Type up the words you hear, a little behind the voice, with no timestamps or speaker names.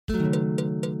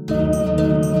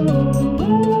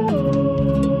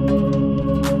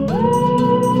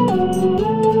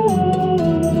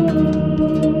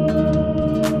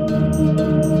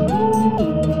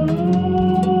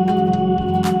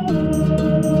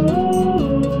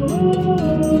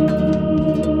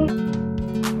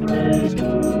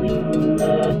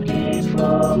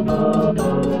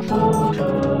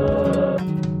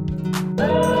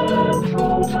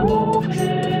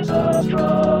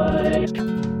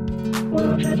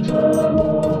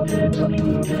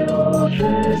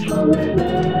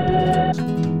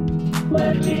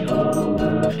Let me hold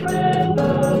a friend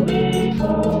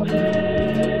before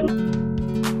him.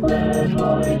 Let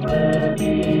my prayer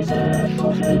be set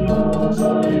forth in laws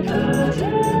I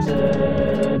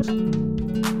present.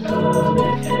 So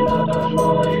lift him up of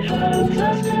my hands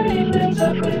as the evening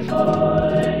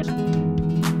sacrifice.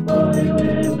 I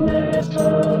will bless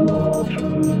the Lord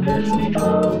through heavenly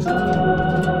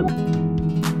fountain.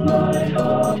 My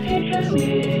heart teaches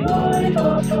me life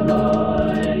after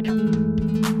life.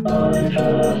 I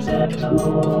trust that the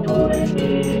Lord always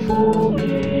before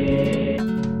me.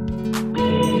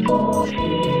 Because he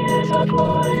is at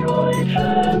my right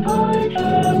hand, I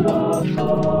cannot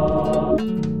fall.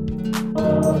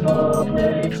 All God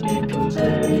makes me to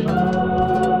save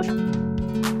us.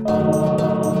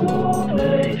 All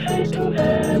make haste to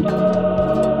end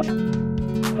us.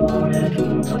 Glory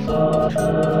to the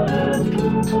Father and to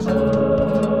the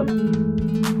Son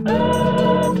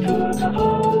and to the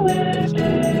Holy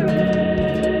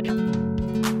Spirit,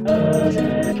 as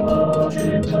it was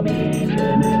in the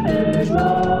beginning, is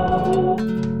now,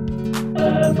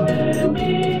 and will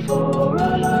be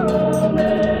forever.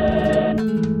 Amen.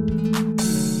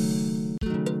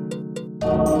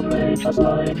 All gracious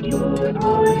light, your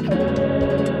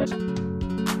brightness,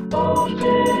 of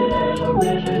the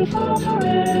risen Father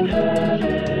in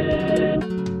heaven,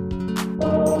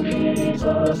 O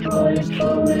Jesus Christ,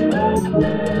 holy and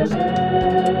blessed,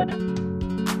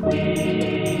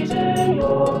 we sing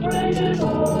your praises,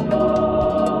 O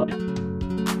God.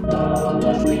 Now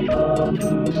as we come to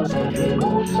the setting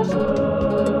of the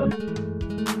sun,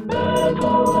 and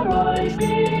our eyes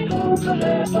behold the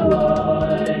lesser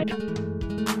light,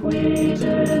 we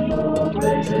sing your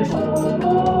praises, O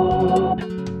God.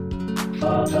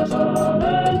 Father, Son,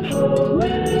 and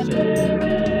Holy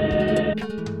Spirit,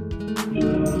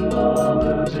 you are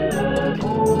worthy at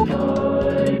all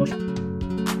times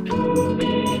to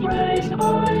be praised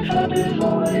by happy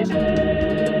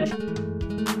voices.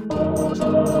 O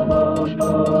the most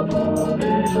noble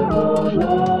measure of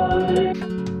life,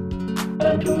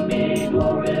 and to be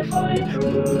glorified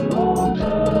through all the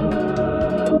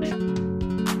world.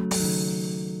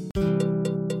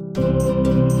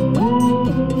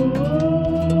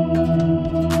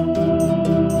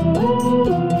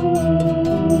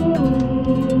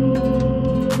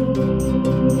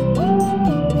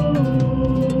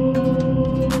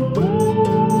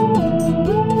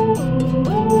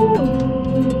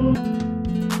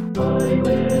 I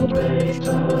will praise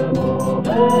the Lord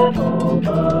at all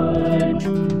times.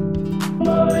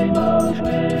 My mouth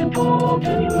will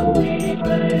continually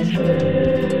praise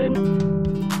him.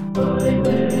 I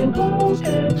will boast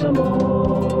in the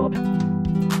Lord.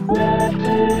 Let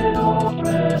the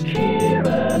oppressed hear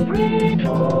and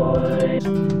rejoice.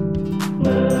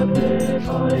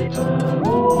 Magnify the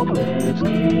Lord with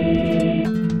me.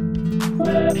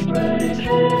 Let's praise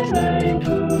his name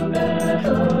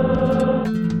together.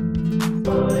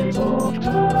 Rise of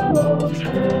the Lord's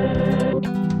hand,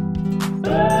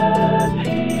 and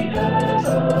he has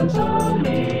answered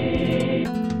me.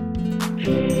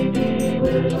 He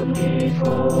delivered me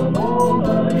from all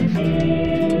my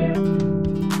fear.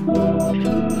 Look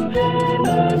to him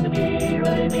and be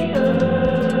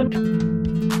radiant.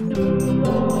 Do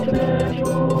not let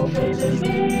your faces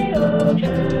be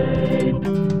ashamed.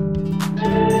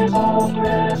 Tis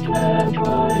oppressed and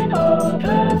cried out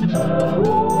at the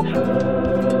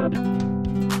water.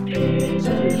 He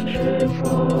saved him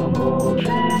from all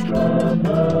chased and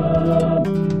none.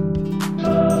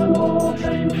 The Lord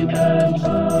came to camp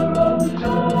around,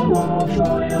 the Lord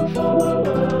triumphed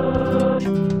over us,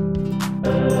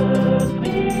 and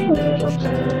we never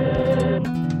stand.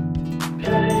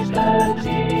 Taste and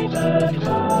see that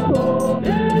the Lord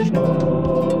is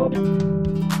good.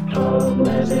 How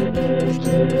blessed is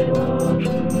the one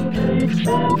who takes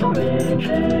shelter in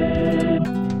him.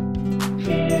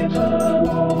 Fear the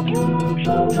Lord, you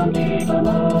chosen people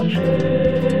of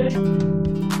his.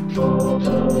 For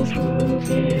those who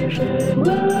fear him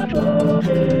will love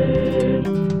him.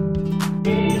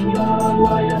 Even young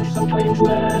lions sometimes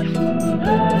lack food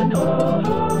and are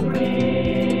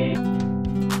hungry,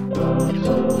 but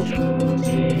those who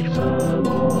seek the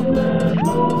Lord let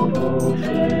no know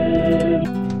him.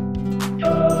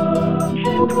 Come,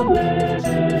 children,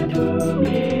 listen to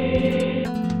me.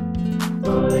 I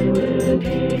will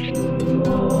teach you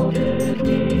all it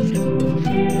means to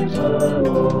fear the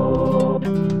Lord. Do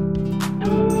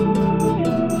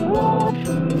you want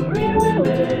to really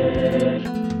live?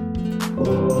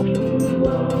 Would you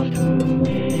love to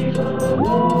be the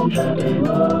Lord and in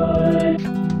love?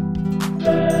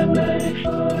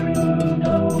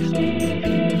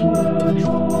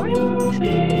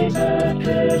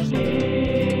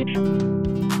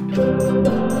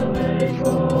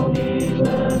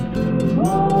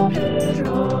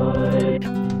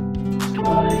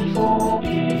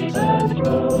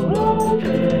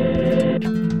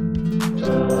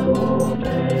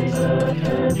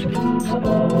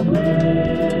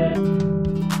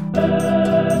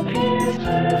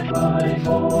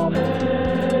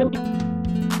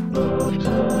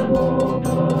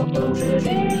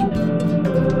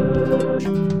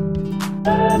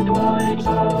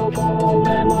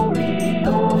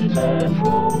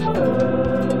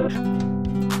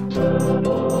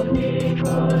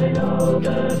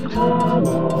 some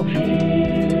of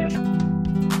his.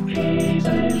 He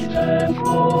saves them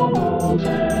from all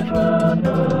their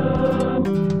trouble.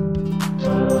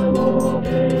 Some of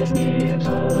his gives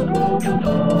a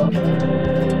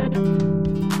broken-hearted.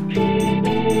 He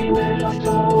be with us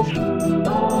all through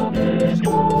our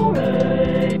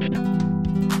discouraged.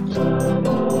 Some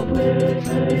of his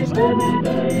saves them in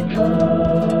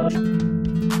makers.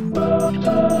 But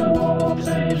some of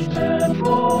saves them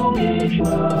from each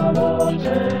one of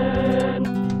them.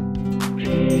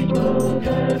 He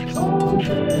protects all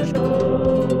his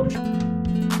goals.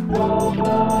 Not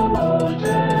one of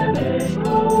them is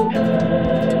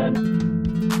broken.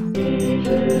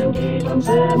 Even demons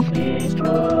and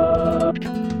destruct.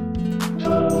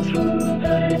 Those who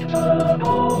hate the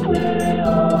Lord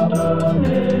will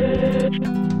burned.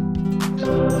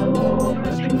 Some of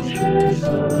rescues his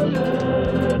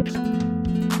servants.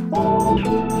 All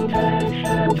who take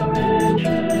shelter in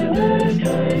him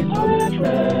escape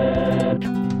punishment.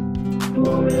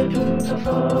 Glory to the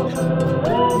Father,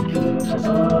 and to the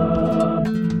Son,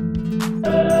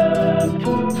 and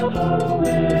to the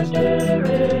Holy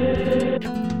Spirit,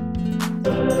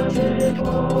 as it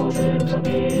was in the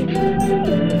beginning,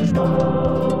 is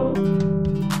now,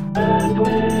 and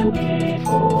will be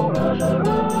forever.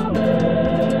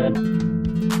 Amen.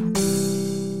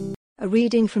 A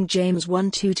reading from James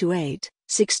 1:2-8,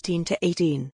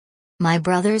 16-18. My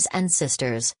brothers and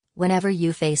sisters, whenever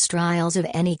you face trials of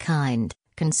any kind,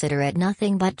 consider it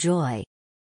nothing but joy.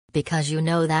 Because you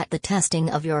know that the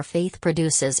testing of your faith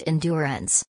produces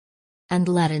endurance. And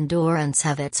let endurance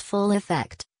have its full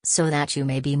effect, so that you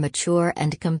may be mature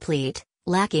and complete,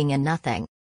 lacking in nothing.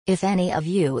 If any of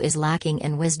you is lacking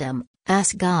in wisdom,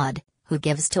 ask God, who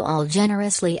gives to all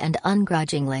generously and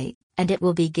ungrudgingly, and it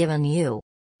will be given you.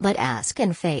 But ask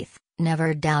in faith,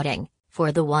 never doubting,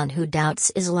 for the one who doubts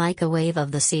is like a wave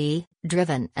of the sea,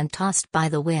 driven and tossed by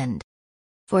the wind.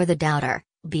 For the doubter,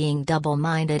 being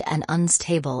double-minded and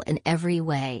unstable in every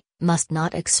way, must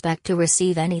not expect to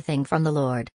receive anything from the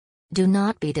Lord. Do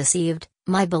not be deceived,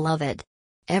 my beloved.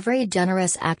 Every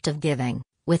generous act of giving,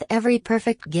 with every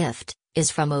perfect gift, is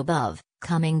from above,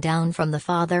 coming down from the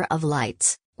Father of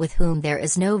lights, with whom there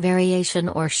is no variation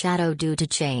or shadow due to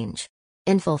change.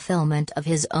 In fulfillment of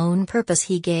his own purpose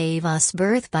he gave us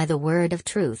birth by the word of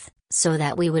truth, so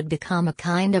that we would become a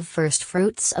kind of first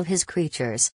fruits of his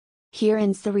creatures. Here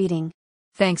ends the reading.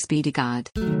 Thanks be to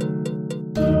God.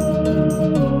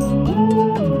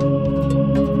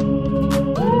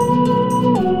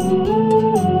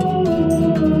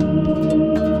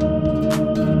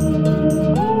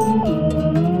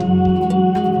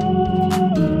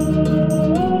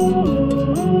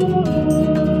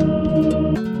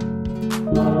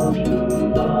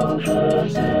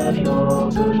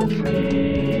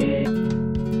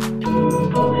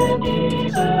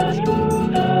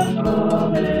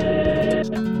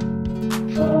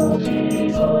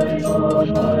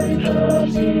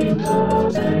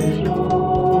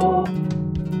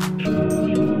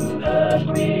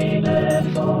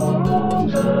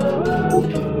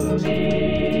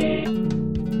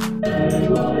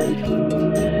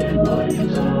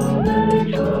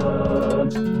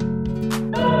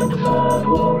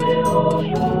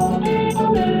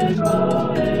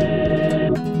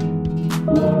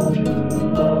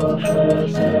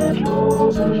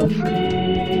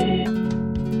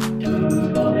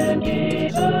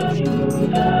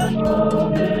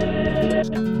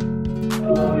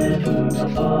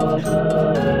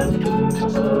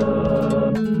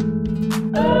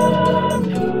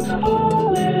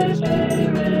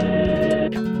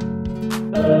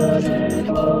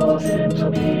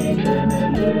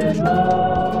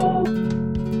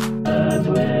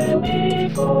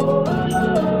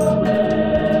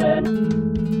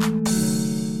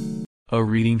 A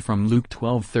reading from Luke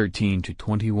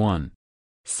 12:13-21.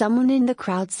 Someone in the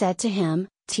crowd said to him,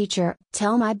 "Teacher,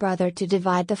 tell my brother to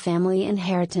divide the family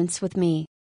inheritance with me."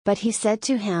 But he said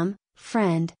to him,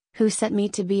 "Friend, who set me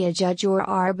to be a judge or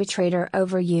arbitrator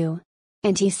over you?"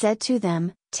 And he said to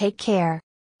them, "Take care.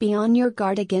 Be on your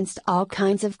guard against all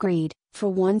kinds of greed, for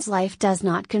one's life does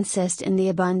not consist in the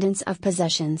abundance of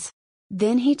possessions."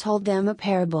 Then he told them a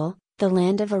parable. The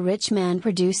land of a rich man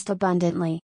produced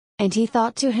abundantly. And he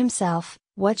thought to himself,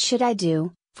 "What should I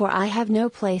do, for I have no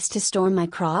place to store my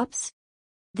crops?"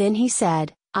 Then he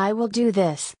said, "I will do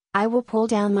this, I will pull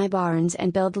down my barns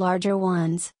and build larger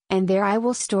ones, and there I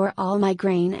will store all my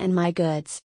grain and my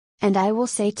goods. And I will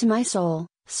say to my soul,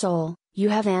 Soul, you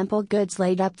have ample goods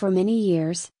laid up for many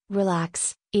years,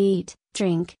 relax, eat,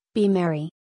 drink, be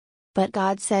merry." But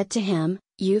God said to him,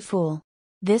 "You fool!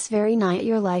 This very night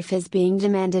your life is being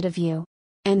demanded of you.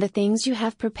 And the things you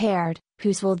have prepared,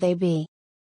 whose will they be?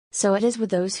 So it is with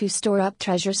those who store up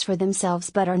treasures for themselves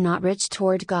but are not rich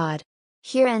toward God.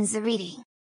 Here ends the reading.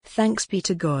 Thanks be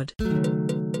to God.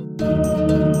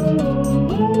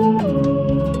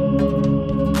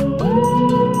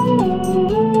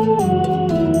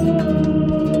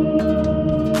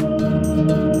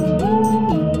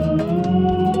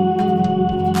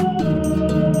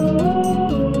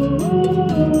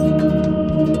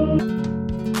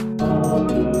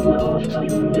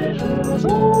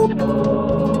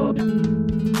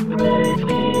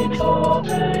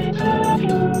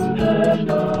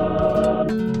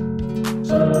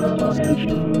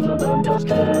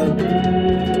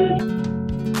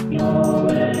 Your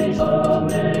ways are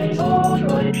ways of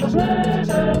righteousness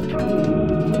and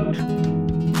truth.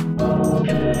 Oh,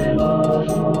 cannot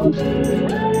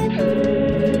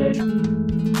anticipate.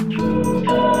 Truth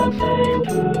and fame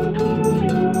to do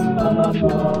you a much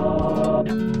more.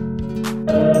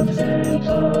 And sing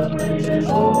the praises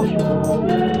of your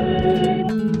name.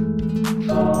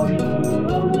 For you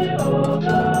only are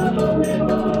the only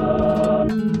one.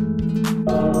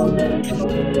 All nations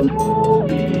will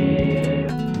hear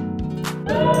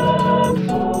and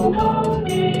fall down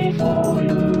before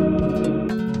you,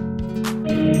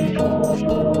 because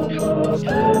your trust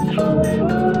and holy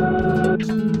works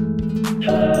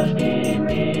has been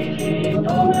revealed.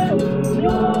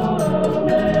 Hallelujah,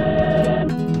 amen.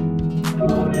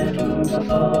 Glory to the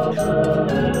Father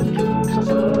and to the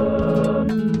Son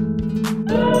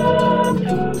and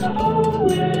to the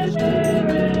Holy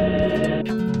Spirit,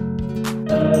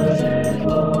 as it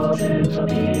was in the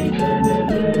beginning,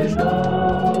 is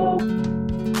now,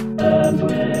 and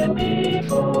will be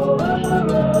forever.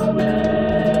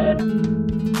 Amen.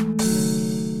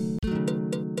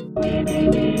 We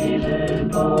believe in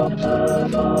God the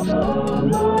Father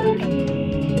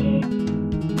Almighty,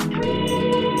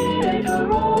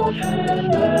 Creator of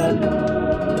heaven and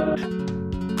earth.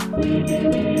 We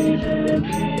believe in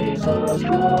Jesus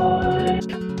Christ,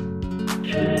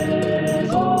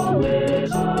 His only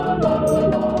Son, our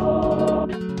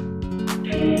Lord.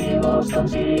 He was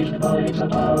conceived by the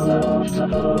power of the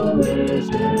Holy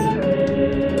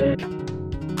Spirit,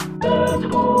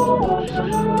 and born of the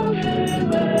Virgin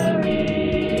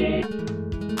Mary.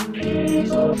 He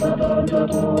suffered under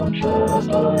Pontius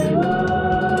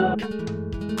Pilate,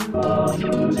 was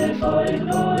crucified,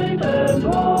 died, and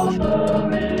was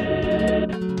buried.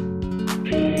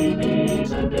 He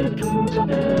descended to the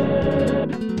dead.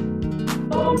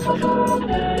 On the third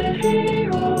day he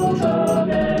rose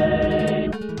again.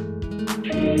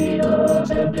 He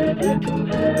ascended into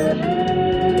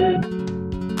heaven,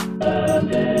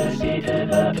 and is seated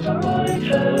at the right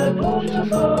hand of the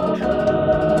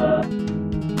Father.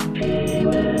 He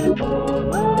will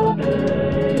come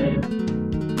again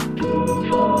to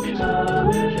judge the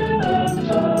living and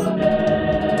the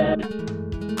dead.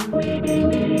 We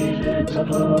believe in the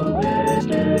Holy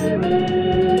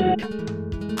Spirit,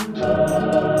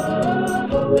 the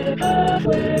Holy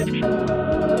Catholic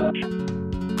Church,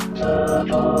 the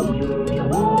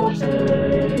communion of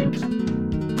saints,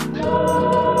 the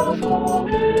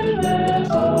forgiveness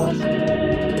of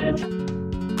sins,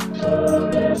 the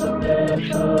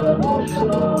resurrection of the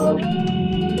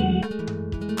body,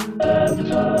 and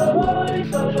the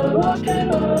life everlasting.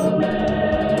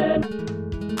 Amen.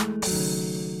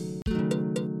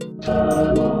 The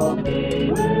Lord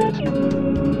be with you,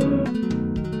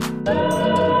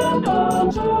 and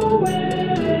also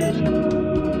with you.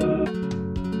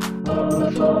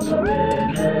 Our Father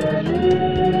in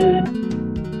heaven,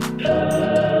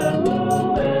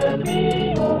 hallowed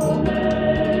be your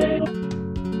name.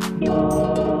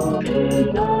 Your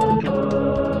kingdom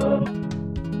come,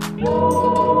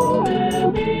 your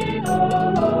will be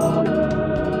done on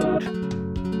earth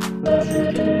as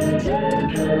it is in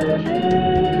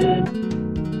heaven.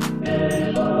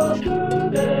 Give us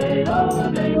today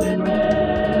our daily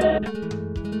bread.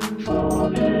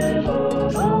 Forgive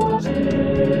us our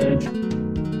sins,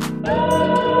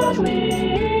 as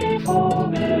we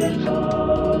forgive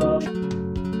those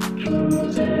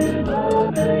who sin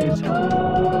against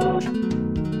us.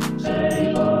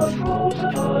 Save us from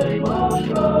the time of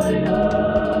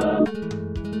trial.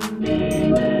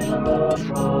 Deliver us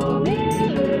from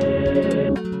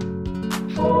evil.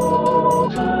 For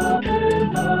the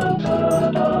kingdom,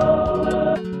 the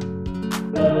power,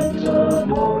 and the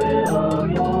glory are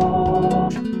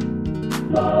yours,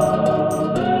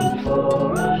 now and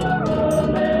forever.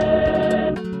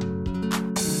 Amen.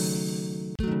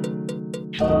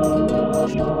 Show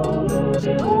us your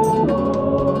mercy, O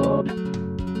Lord,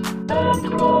 and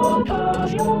grant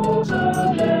us your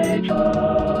salvation.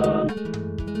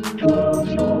 Clothe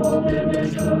your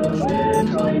ministers with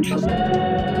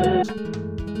righteousness.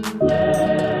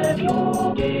 Let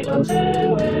your deeds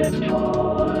fill with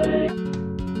joy.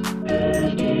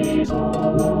 It is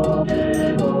all of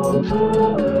them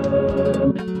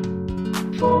unturned.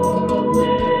 For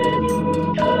only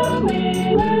you can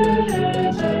live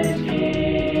in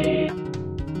safety.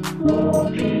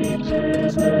 Lord, keep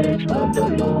this nation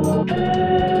under your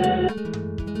care.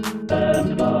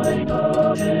 And guide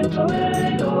us into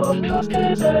way of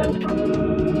justice and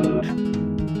truth.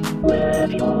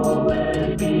 Let your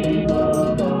way be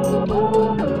known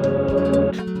upon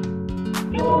earth.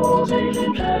 Your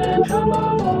saving hand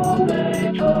among all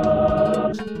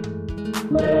nations.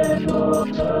 Let your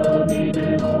turn be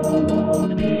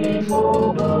known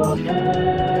before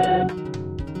forgotten.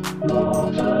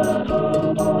 Lord, that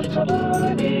hope of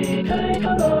summer be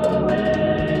taken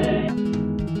away.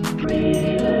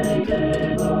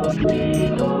 Created us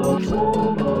clean of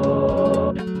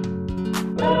sorrow,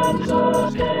 and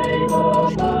sustain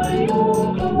us by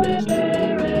your Holy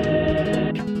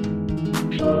Spirit.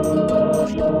 Show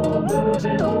us your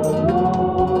mercy, O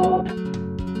Lord,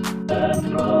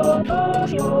 and grant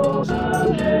us your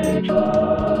salvation.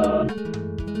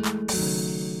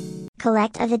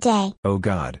 Collect of the Day. O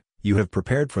God, you have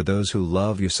prepared for those who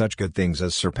love you such good things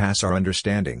as surpass our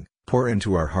understanding. Pour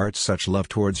into our hearts such love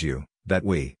towards you, that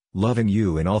we, loving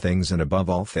you in all things and above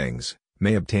all things,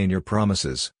 may obtain your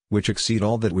promises, which exceed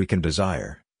all that we can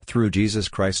desire, through Jesus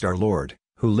Christ our Lord,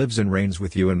 who lives and reigns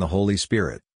with you in the Holy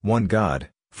Spirit, one God,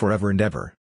 forever and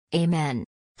ever. Amen.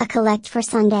 A collect for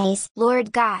Sundays.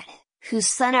 Lord God, whose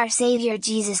Son our Savior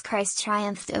Jesus Christ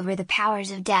triumphed over the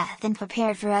powers of death and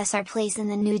prepared for us our place in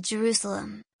the New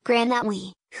Jerusalem, grant that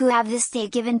we, who have this day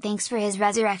given thanks for his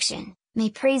resurrection, may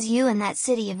praise you in that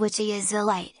city of which he is the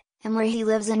light, and where he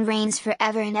lives and reigns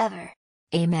forever and ever.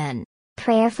 Amen.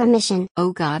 Prayer for mission.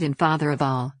 O God and Father of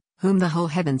all, whom the whole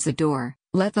heavens adore,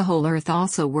 let the whole earth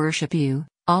also worship you,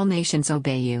 all nations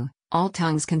obey you, all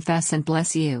tongues confess and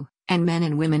bless you, and men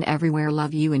and women everywhere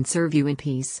love you and serve you in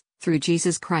peace, through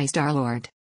Jesus Christ our Lord.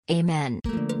 Amen.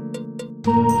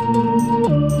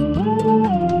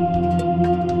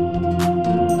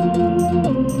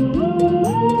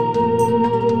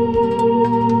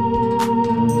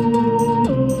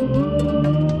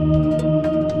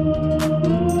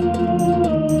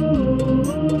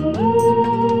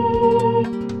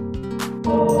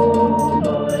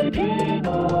 Almighty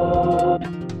God,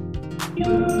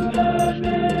 you have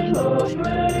made us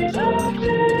grace at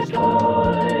this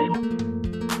time,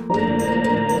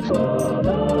 with Son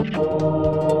of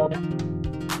God,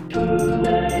 to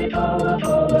make our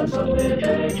common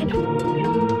supplication to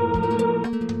you,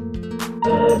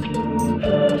 and you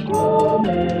have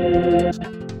promised,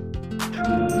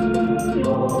 through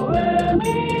your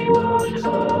only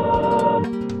Son,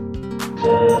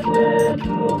 that when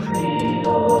you free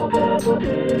your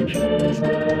personage's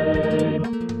name,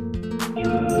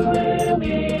 you will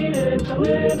be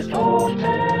influenced of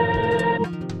ten.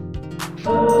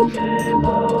 Something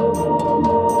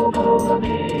more of the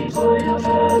desires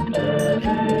and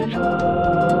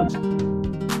meditations,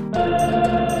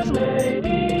 as may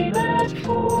be best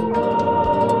for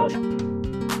us.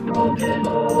 Broken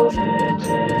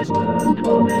offenses won't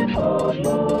moment of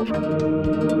your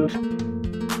truth.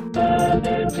 And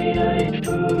empty age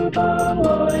to the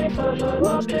life as I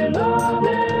lost in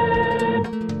Amen.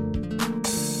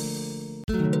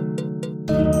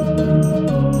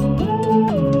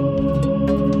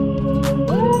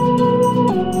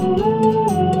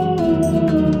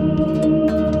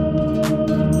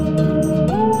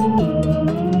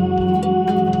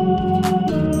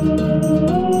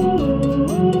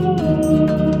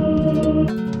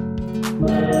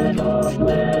 Let us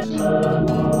bless the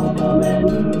Lord,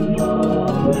 Alleluia,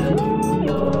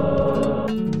 Alleluia.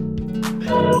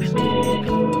 Thanks be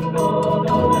to God,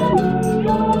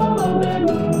 Alleluia,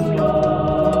 Alleluia.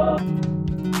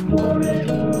 Glory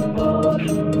to God,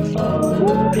 whose power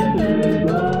working in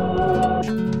us,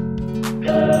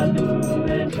 can do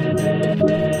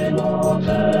infinitely more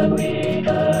than we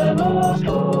can ask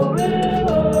or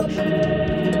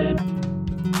imagine.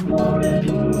 Glory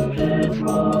to Him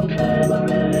from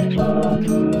generation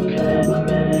to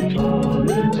generation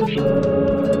in the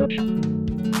church,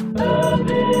 and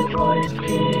in Christ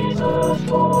Jesus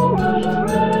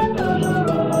forever.